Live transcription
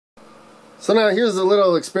So now here's a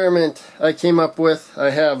little experiment I came up with. I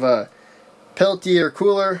have a peltier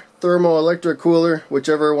cooler, thermoelectric cooler,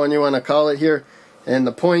 whichever one you want to call it here. And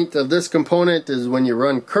the point of this component is when you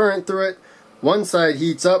run current through it, one side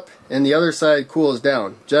heats up and the other side cools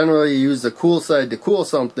down. Generally you use the cool side to cool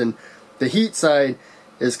something. The heat side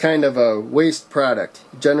is kind of a waste product.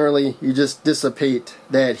 Generally you just dissipate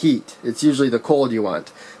that heat. It's usually the cold you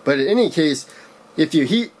want. But in any case, if you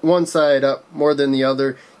heat one side up more than the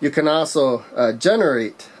other, you can also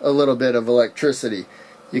generate a little bit of electricity.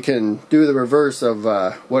 You can do the reverse of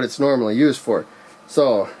what it's normally used for.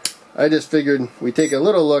 So I just figured we take a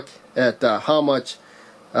little look at how much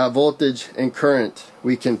voltage and current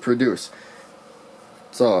we can produce.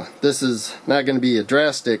 So this is not going to be a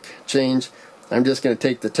drastic change. I'm just going to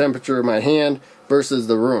take the temperature of my hand versus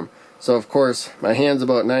the room. So of course my hand's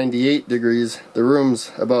about 98 degrees, the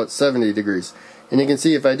room's about 70 degrees. And you can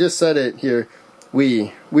see if I just set it here,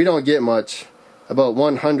 we don't get much, about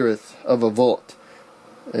 1/100th of a volt.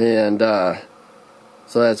 And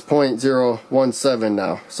so that's 0.017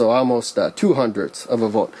 now, so almost 2/100ths of a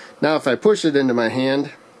volt. Now if I push it into my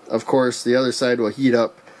hand, of course the other side will heat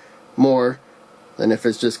up more than if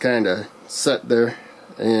it's just kind of set there.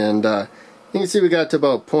 And you can see we got to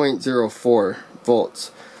about 0.04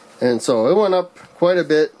 volts. And so it went up quite a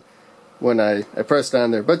bit when I pressed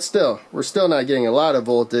on there, but still, we're still not getting a lot of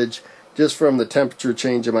voltage just from the temperature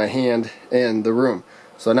change of my hand and the room.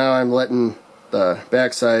 So now I'm letting the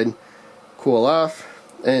backside cool off,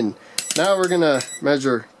 and now we're gonna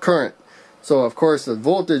measure current. So of course the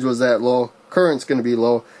voltage was that low, current's gonna be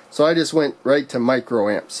low, so I just went right to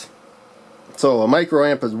microamps. So a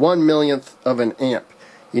microamp is 1/1,000,000th of an amp.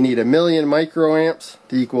 You need 1,000,000 microamps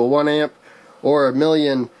to equal 1 amp, or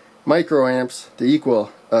 1,000,000 microamps to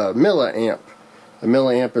equal a milliamp. A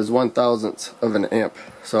milliamp is 1/1000th of an amp.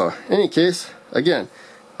 So in any case, again,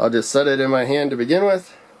 I'll just set it in my hand to begin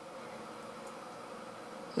with.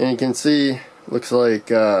 And you can see, looks like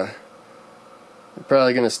I'm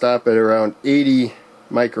probably going to stop at around 80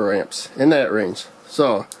 microamps, in that range.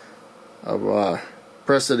 So I'll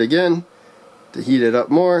press it again to heat it up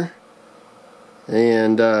more.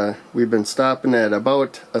 And we've been stopping at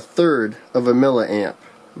about 1/3 of a milliamp,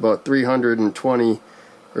 about 320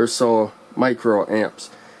 or so microamps.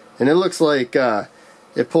 And it looks like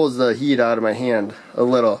it pulls the heat out of my hand a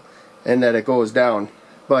little, and that it goes down.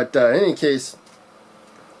 But in any case,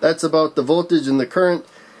 that's about the voltage and the current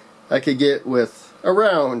I could get with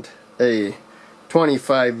around a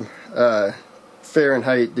 25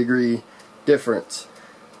 Fahrenheit degree difference.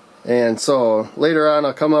 And so later on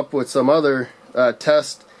I'll come up with some other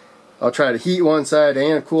test. I'll try to heat one side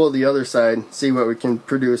and cool the other side, see what we can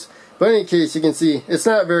produce. But in any case, you can see it's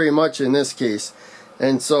not very much in this case.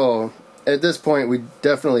 And so at this point we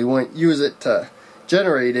definitely won't use it to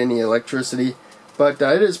generate any electricity. But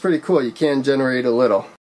it is pretty cool, you can generate a little.